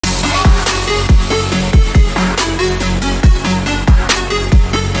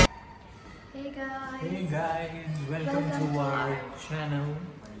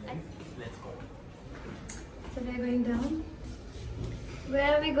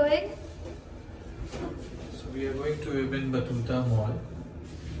Where are we going? So we are going to Ibn Battuta Mall.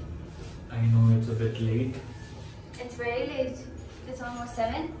 I know it's a bit late. It's very late. It's almost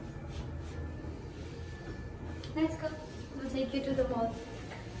 7. Let's go. We'll take you to the mall.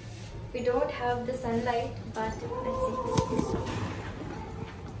 We don't have the sunlight, but let's see.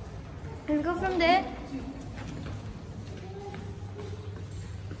 We'll go from there.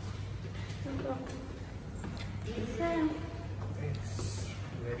 It's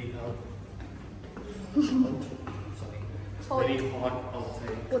very hot. Sorry. It's very hot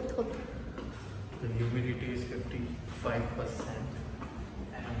outside. Hot. The humidity is 55%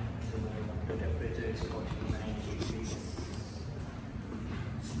 and the temperature is 49 degrees.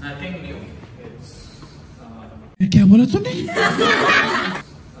 It's nothing new. It's क्या बोला तूने?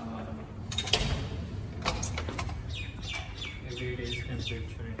 everyday's temperature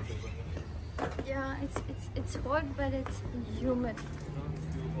in Dubai. Yeah, it's hot, but it's humid.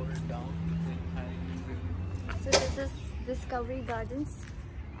 If you hold down, then So this is Discovery Gardens,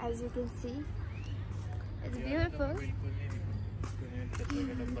 as you can see. It's beautiful.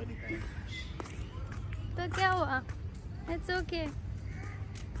 तो क्या हुआ? It's okay.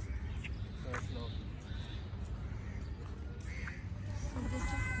 So this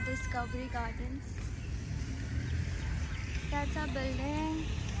is Discovery Gardens. That's our building.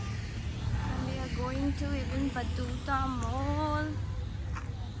 And we are going to Ibn Battuta Mall.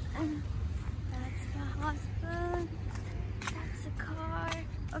 And that's my husband. That's a car.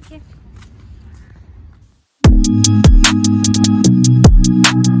 Okay.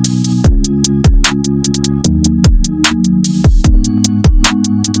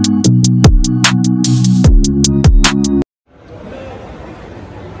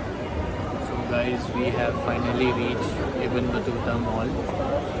 guys, we have finally reached Ibn Battuta Mall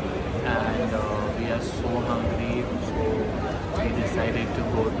and we are so hungry, so we decided to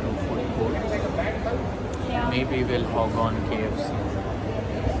go to food court. Yeah. Maybe we'll hog on KFC.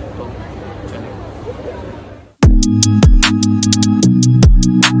 So, chale.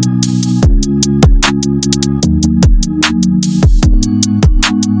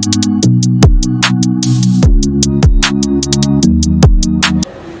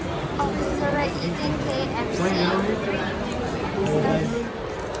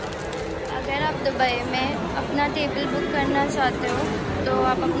 अगर आप Dubai में अपना table book करना चाहते हो तो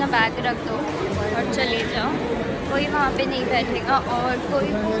आप अपना बैग रख दो और चले जाओ. कोई वहाँ पे नहीं बैठेगा और कोई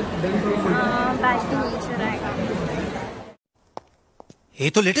बैग भी नहीं चलाएगा. ये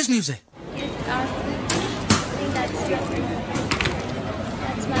तो लेटेस्ट न्यूज़ है.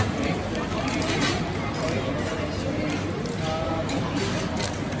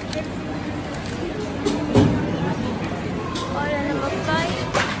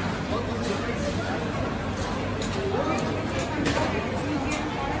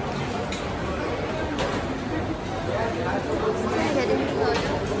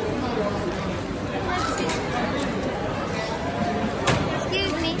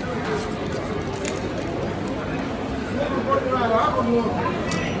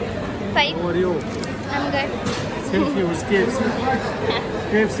 Five. How are you? I'm good. Selfie with KFC.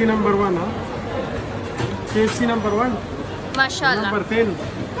 KFC number 1, huh? KFC number 1. Mashallah. Number 10.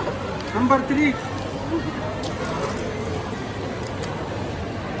 Number 3.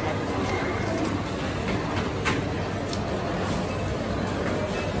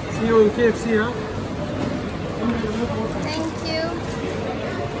 See you in KFC, huh? Thank you.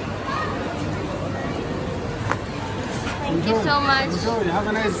 Thank you so much. Enjoy. Have a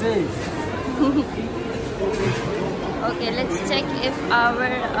nice day. Okay, let's check if our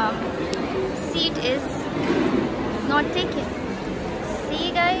seat is not taken.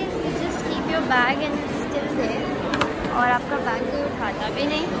 See guys, you just keep your bag and it's still there. और आपका bag कोई उठाता भी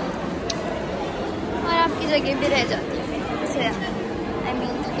नहीं और आपकी जगह भी रह जाती है. So I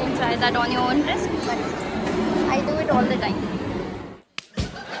mean, you can try that on your own risk, but I do it all the time.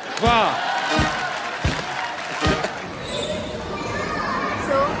 वाह.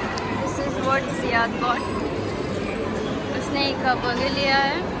 So this is what Ziyad bought. उसने एक बर्गर लिया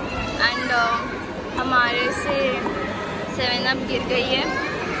है एंड हमारे से 7 अप गिर गई है.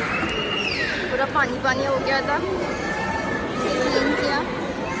 पूरा पानी पानी हो गया था. क्लीन किया.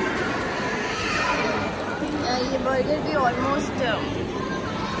 ये बर्गर भी ऑलमोस्ट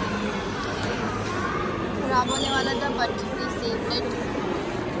खराब होने वाला था बट वी सेव्ड इट.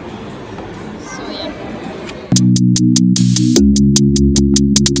 सो या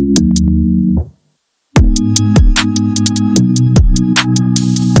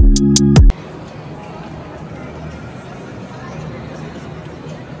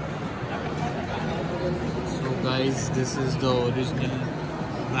guys, this is the original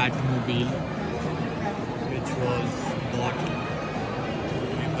Batmobile, which was bought to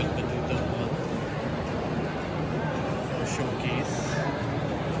Ibn Battuta for showcase.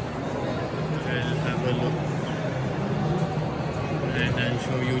 I'll have a look and I'll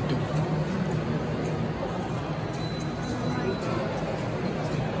show you too.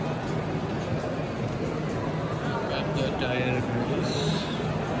 And the tire goes.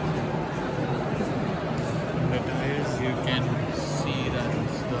 The tires, you can see that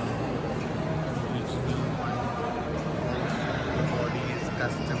it's the original one. The body is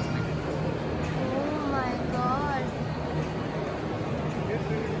custom made. Oh my god.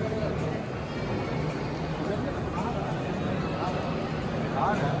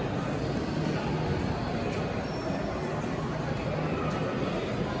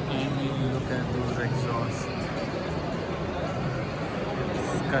 I mean, look at those exhausts.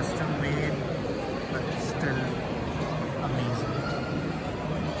 It's custom made, but it's still amazing.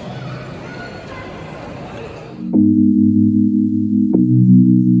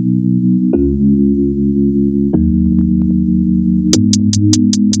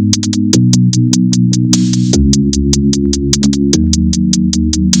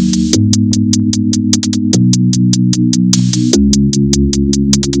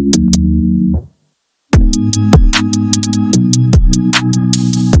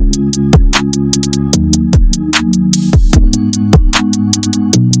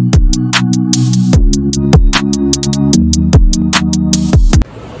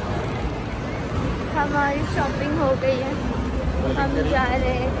 हमारी shopping हो गई है, हम जा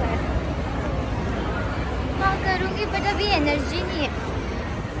रहे हैं। हाँ करूँगी बट अभी एनर्जी नहीं है,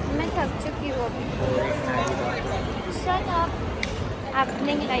 मैं थक चुकी हूँ अभी। Shut up,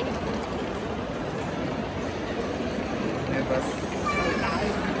 happening life. बस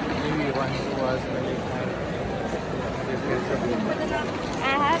maybe 1-2 hours maybe. This is a good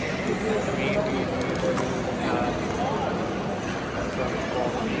I have maybe some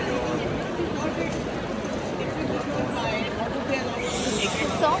coffee or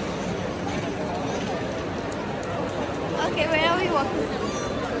so. Okay, where are we walking?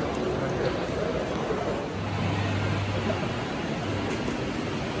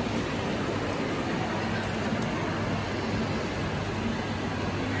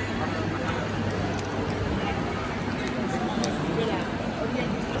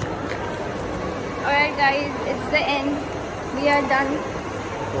 Alright guys, it's the end. We are done.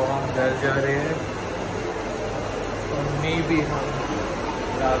 तो हम घर जा रहे हैं और मे भी हम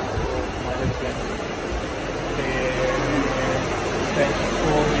रात को हमारे फ्रेंड्स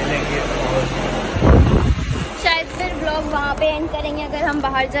को मिलेंगे और शायद फिर ब्लॉग वहाँ पे एंड करेंगे अगर हम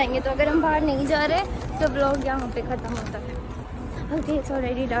बाहर जाएंगे। तो अगर हम बाहर नहीं जा रहे तो ब्लॉग यहाँ पे ख़त्म होता है। Okay, it's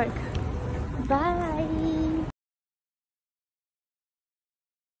already dark. Bye.